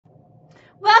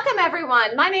Welcome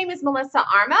everyone. My name is Melissa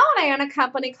Armo and I own a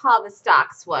company called the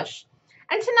Swoosh.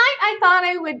 And tonight I thought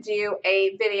I would do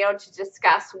a video to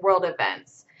discuss world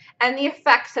events and the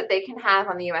effects that they can have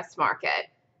on the US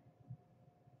market.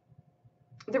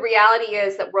 The reality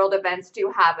is that world events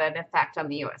do have an effect on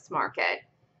the US market.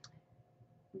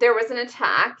 There was an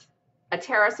attack, a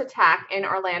terrorist attack in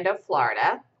Orlando,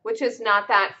 Florida, which is not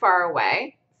that far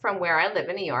away from where I live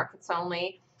in New York. It's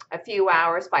only a few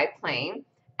hours by plane.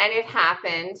 And it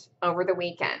happened over the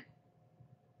weekend.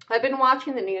 I've been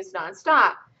watching the news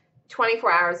nonstop,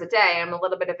 24 hours a day. I'm a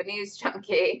little bit of a news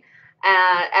junkie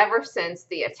ever since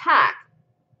the attack.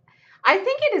 I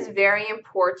think it is very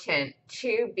important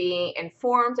to be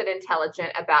informed and intelligent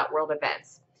about world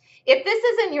events. If this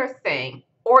isn't your thing,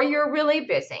 or you're really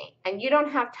busy and you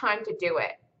don't have time to do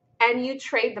it, and you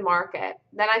trade the market,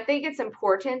 then I think it's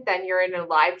important that you're in a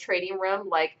live trading room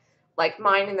like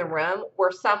mine in the room,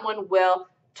 where someone will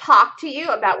talk to you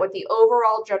about what the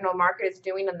overall general market is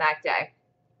doing on that day,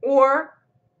 or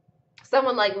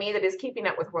someone like me that is keeping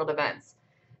up with world events.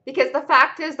 Because the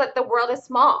fact is that the world is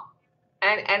small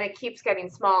and it keeps getting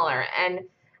smaller. And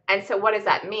so what does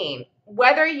that mean?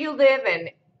 Whether you live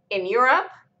in Europe,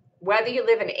 whether you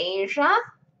live in Asia,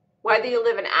 whether you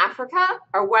live in Africa,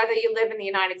 or whether you live in the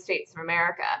United States of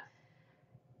America,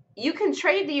 you can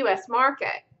trade the US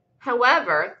market.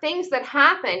 However, things that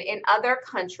happen in other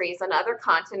countries and other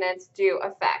continents do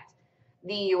affect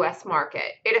the US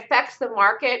market. It affects the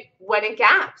market when it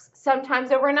gaps,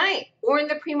 sometimes overnight, or in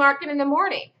the pre-market in the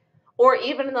morning, or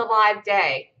even in the live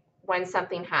day when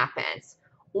something happens,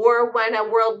 or when a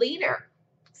world leader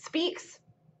speaks,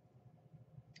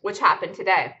 which happened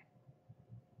today.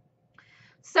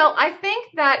 So I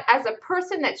think that as a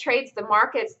person that trades the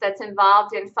markets, that's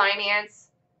involved in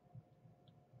finance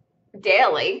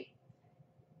daily,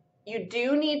 you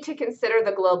do need to consider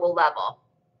the global level.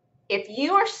 If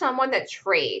you are someone that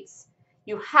trades,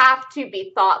 you have to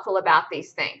be thoughtful about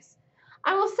these things.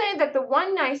 I will say that the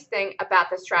one nice thing about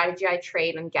the strategy I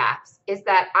trade in gaps is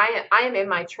that I am in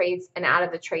my trades and out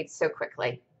of the trades so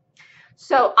quickly.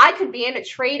 So I could be in a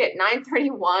trade at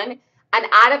 9:31 and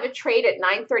out of a trade at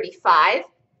 9:35,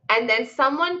 and then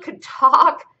someone could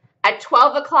talk at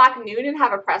 12 o'clock noon and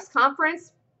have a press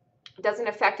conference. It doesn't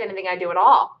affect anything I do at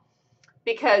all,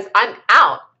 because I'm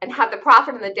out and have the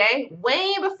profit in the day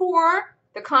way before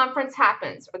the conference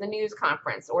happens, or the news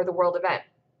conference, or the world event.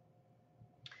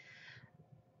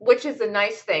 Which is a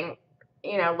nice thing,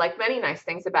 you know, like many nice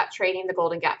things about trading the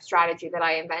Golden Gap strategy that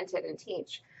I invented and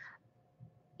teach.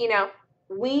 You know,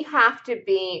 we have to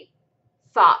be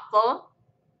thoughtful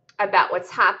about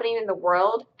what's happening in the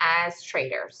world as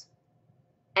traders.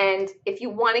 And if you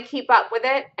want to keep up with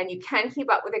it, and you can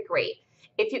keep up with it, great.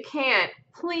 If you can't,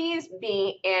 please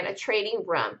be in a trading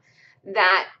room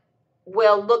that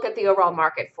will look at the overall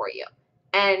market for you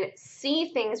and see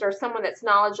things, or someone that's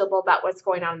knowledgeable about what's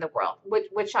going on in the world,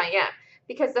 which I am.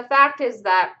 Because the fact is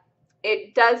that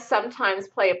it does sometimes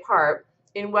play a part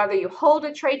in whether you hold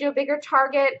a trade to a bigger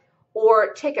target,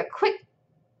 or take a quick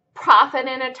profit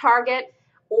in a target,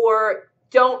 or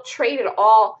don't trade at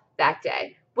all that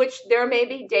day. Which there may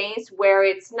be days where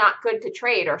it's not good to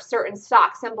trade, or certain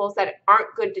stock symbols that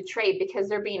aren't good to trade because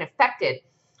they're being affected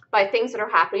by things that are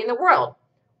happening in the world.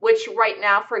 Which right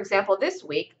now, for example, this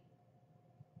week,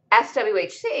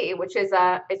 SWHC, which is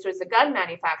a gun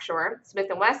manufacturer, Smith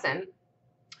 & Wesson,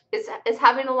 is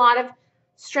having a lot of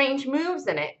strange moves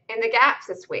in the gaps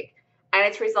this week. And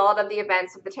it's a result of the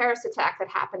events of the terrorist attack that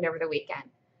happened over the weekend.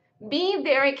 Be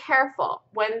very careful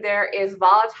when there is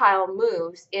volatile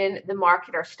moves in the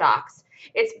market or stocks.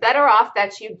 It's better off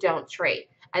that you don't trade.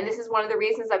 And this is one of the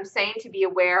reasons I'm saying to be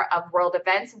aware of world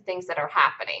events and things that are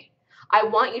happening. I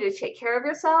want you to take care of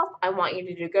yourself. I want you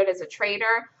to do good as a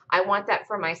trader. I want that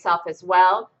for myself as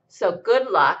well. So good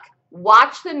luck.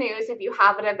 Watch the news if you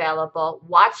have it available.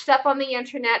 Watch stuff on the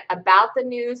internet about the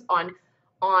news on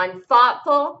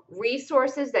thoughtful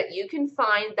resources that you can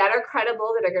find that are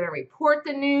credible, that are going to report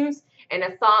the news in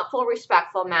a thoughtful,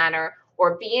 respectful manner,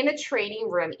 or be in a trading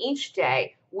room each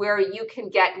day where you can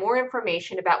get more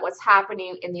information about what's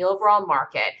happening in the overall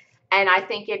market. And I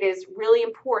think it is really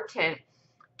important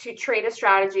to trade a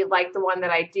strategy like the one that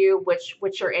I do,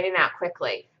 which are in and out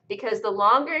quickly. Because the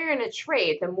longer you're in a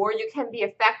trade, the more you can be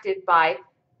affected by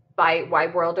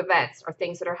world events or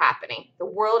things that are happening. The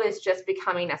world is just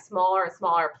becoming a smaller and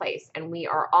smaller place, and we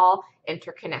are all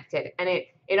interconnected. And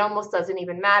it almost doesn't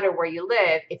even matter where you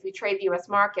live. If you trade the US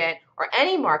market or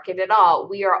any market at all,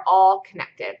 we are all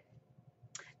connected.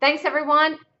 Thanks,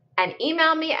 everyone, and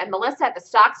email me at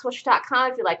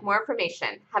melissa@thestockswoosh.com if you'd like more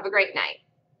information. Have a great night.